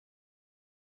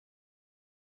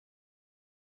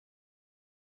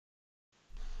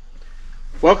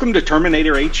Welcome to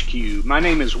Terminator HQ. My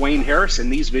name is Wayne Harris,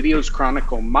 and these videos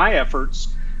chronicle my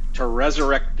efforts to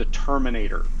resurrect the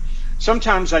Terminator.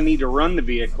 Sometimes I need to run the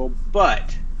vehicle,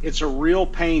 but it's a real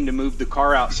pain to move the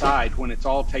car outside when it's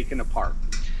all taken apart.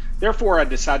 Therefore, I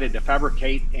decided to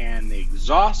fabricate an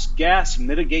exhaust gas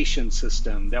mitigation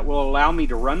system that will allow me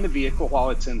to run the vehicle while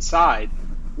it's inside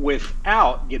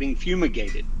without getting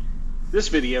fumigated. This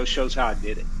video shows how I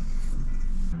did it.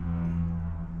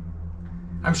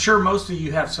 I'm sure most of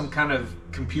you have some kind of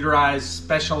computerized,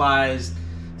 specialized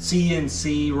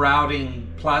CNC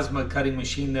routing plasma cutting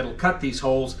machine that'll cut these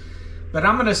holes, but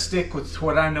I'm going to stick with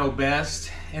what I know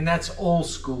best, and that's old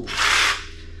school.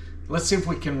 Let's see if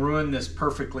we can ruin this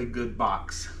perfectly good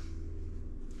box.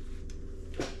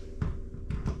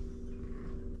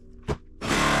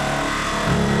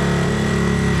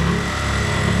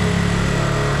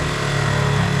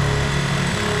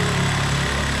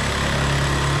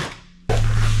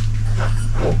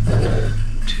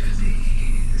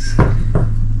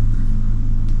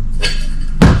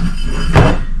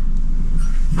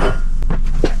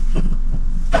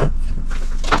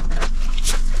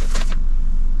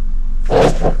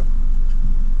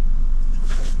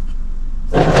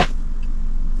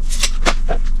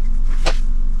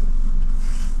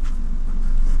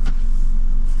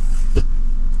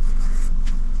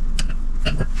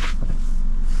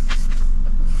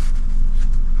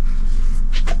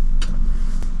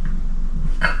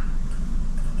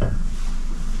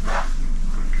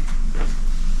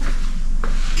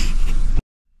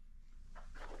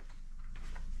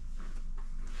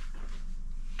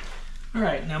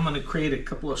 Alright, now I'm going to create a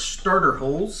couple of starter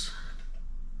holes.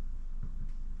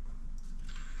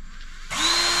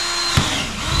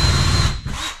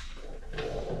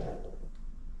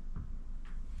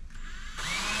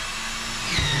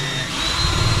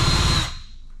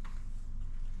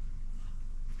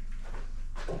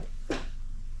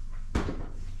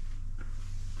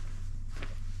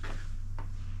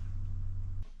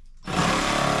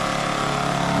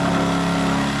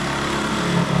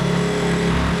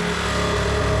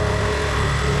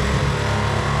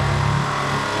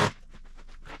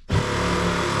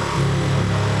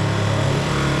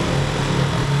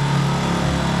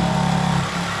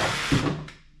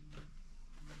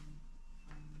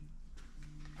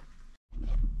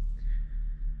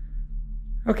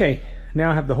 Okay,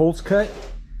 now I have the holes cut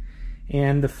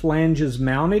and the flanges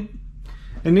mounted.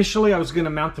 Initially I was going to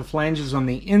mount the flanges on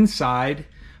the inside,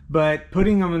 but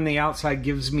putting them on the outside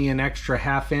gives me an extra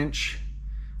 ½ inch,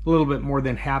 a little bit more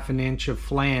than ½ an inch of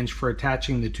flange for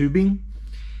attaching the tubing.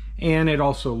 And it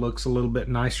also looks a little bit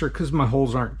nicer because my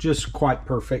holes aren't just quite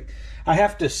perfect. I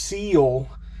have to seal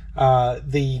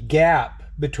the gap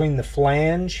between the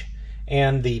flange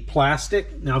and the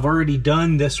plastic. Now I've already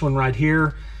done this one right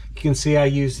here. You can see I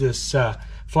use this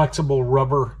flexible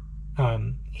rubber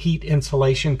heat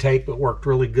insulation tape. It worked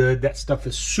really good. That stuff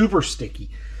is super sticky.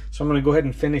 So I'm going to go ahead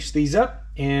and finish these up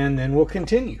and then we'll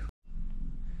continue.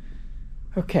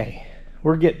 Okay,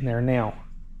 we're getting there now.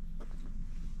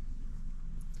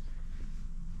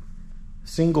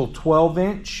 Single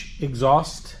 12-inch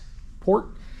exhaust port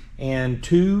and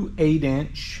two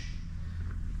 8-inch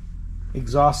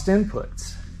exhaust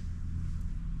inputs.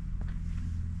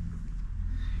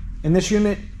 And this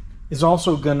unit is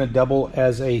also going to double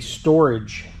as a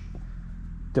storage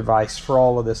device for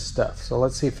all of this stuff. So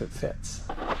let's see if it fits.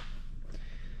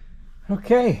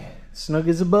 Okay, snug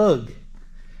as a bug.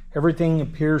 Everything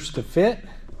appears to fit.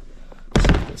 Let's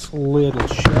get this lid will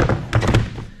shut.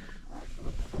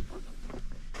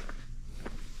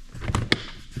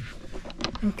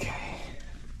 Okay.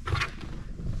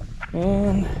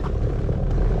 And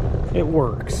it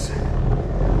works.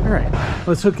 All right,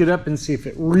 let's hook it up and see if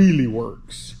it really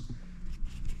works.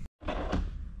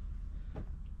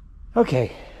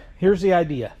 Okay, here's the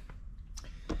idea.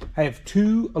 I have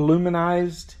two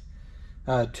aluminized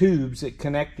tubes that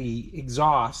connect the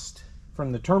exhaust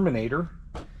from the Terminator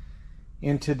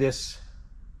into this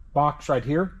box right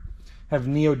here. I have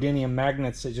neodymium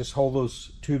magnets that just hold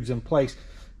those tubes in place.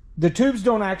 The tubes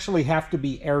don't actually have to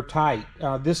be airtight.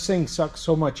 This thing sucks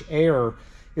so much air,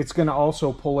 it's going to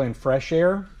also pull in fresh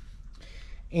air.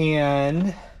 And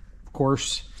of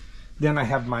course, then I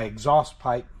have my exhaust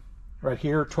pipe right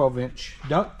here, 12-inch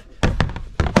duct.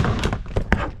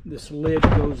 This lid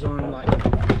goes on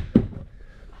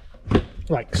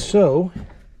like so.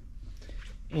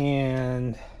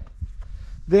 And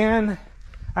then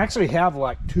I actually have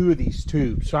like two of these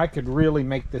tubes, so I could really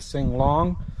make this thing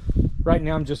long. Right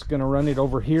now I'm just going to run it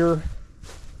over here.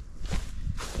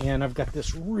 And I've got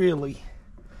this really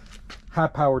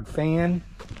high-powered fan.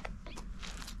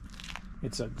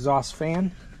 It's an exhaust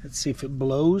fan. Let's see if it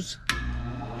blows. Oh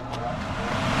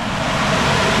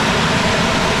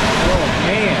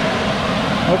man.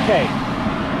 Okay,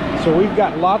 so we've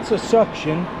got lots of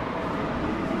suction.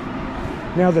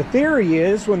 Now the theory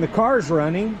is when the car's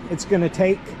running, it's going to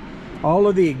take all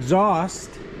of the exhaust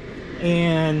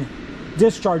and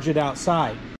discharge it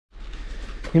outside.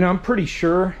 You know, I'm pretty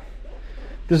sure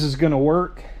this is going to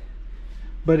work,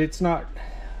 but it's not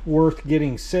worth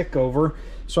getting sick over.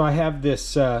 So I have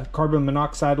this carbon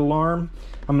monoxide alarm.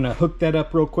 I'm going to hook that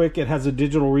up real quick. It has a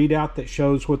digital readout that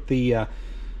shows what the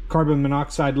carbon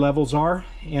monoxide levels are,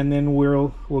 and then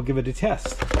we'll give it a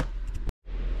test.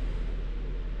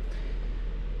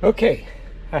 Okay,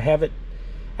 I have it.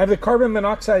 I have the carbon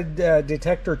monoxide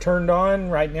detector turned on.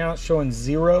 Right now it's showing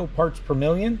 0 parts per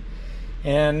million.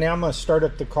 And now I'm going to start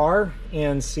up the car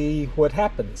and see what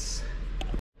happens.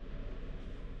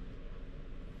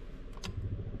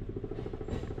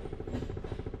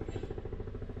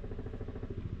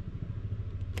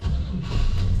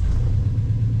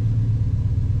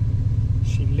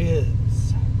 She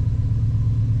lives.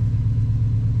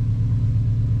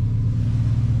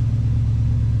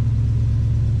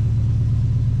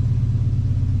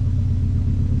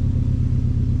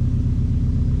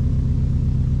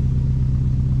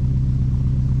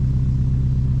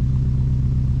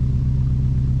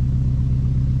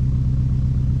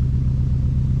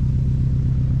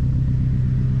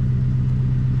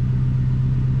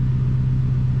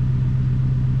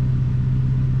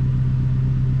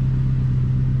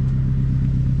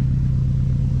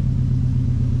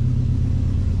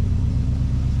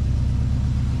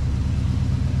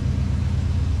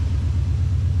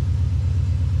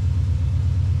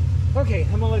 Okay,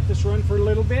 I'm gonna let this run for a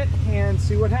little bit and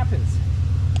see what happens.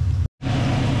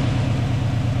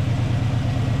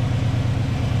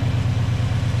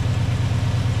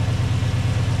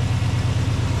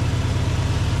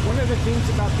 One of the things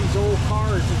about these old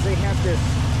cars is they have this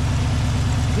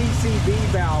PCV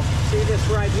valve. See this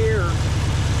right here?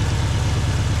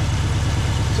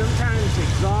 Sometimes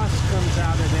exhaust comes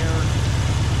out of there.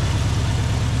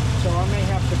 So I may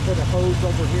have to put a hose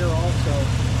over here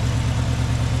also.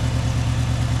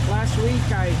 Last week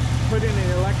I put in an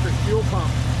electric fuel pump.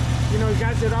 You know,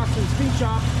 guys at Austin's Speed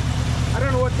Shop, I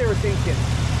don't know what they were thinking.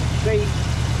 They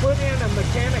put in a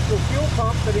mechanical fuel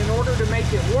pump, but in order to make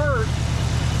it work,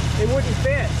 it wouldn't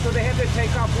fit. So they had to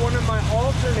take off one of my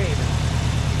alternators.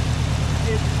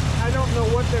 I don't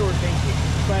know what they were thinking,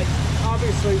 but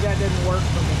obviously that didn't work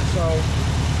for me. So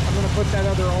I'm going to put that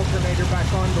other alternator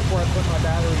back on before I put my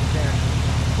batteries in.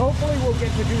 Hopefully we'll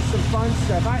get to do some fun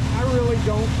stuff. I really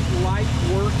don't like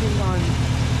working on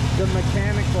the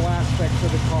mechanical aspects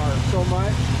of the car so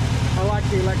much. I like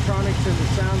the electronics and the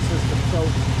sound system. So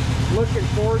looking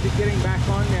forward to getting back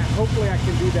on that. Hopefully I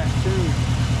can do that soon.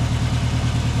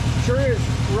 Sure is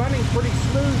running pretty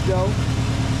smooth though.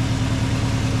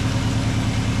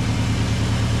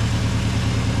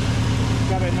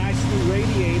 Got a nice new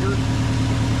radiator.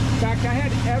 In fact, I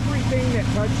had everything that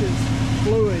touches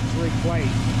fluids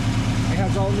replaced. It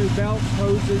has all new belts,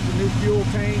 hoses, a new fuel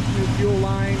tank, new fuel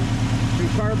line, new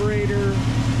carburetor,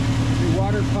 new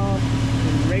water pump,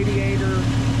 new radiator,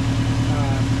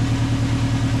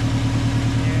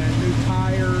 and new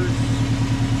tires.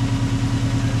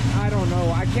 I don't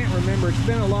know, I can't remember. It's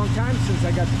been a long time since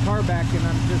I got the car back, and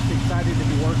I'm just excited to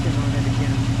be working on it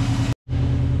again.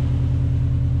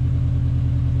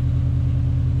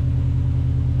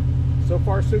 So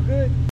far, so good.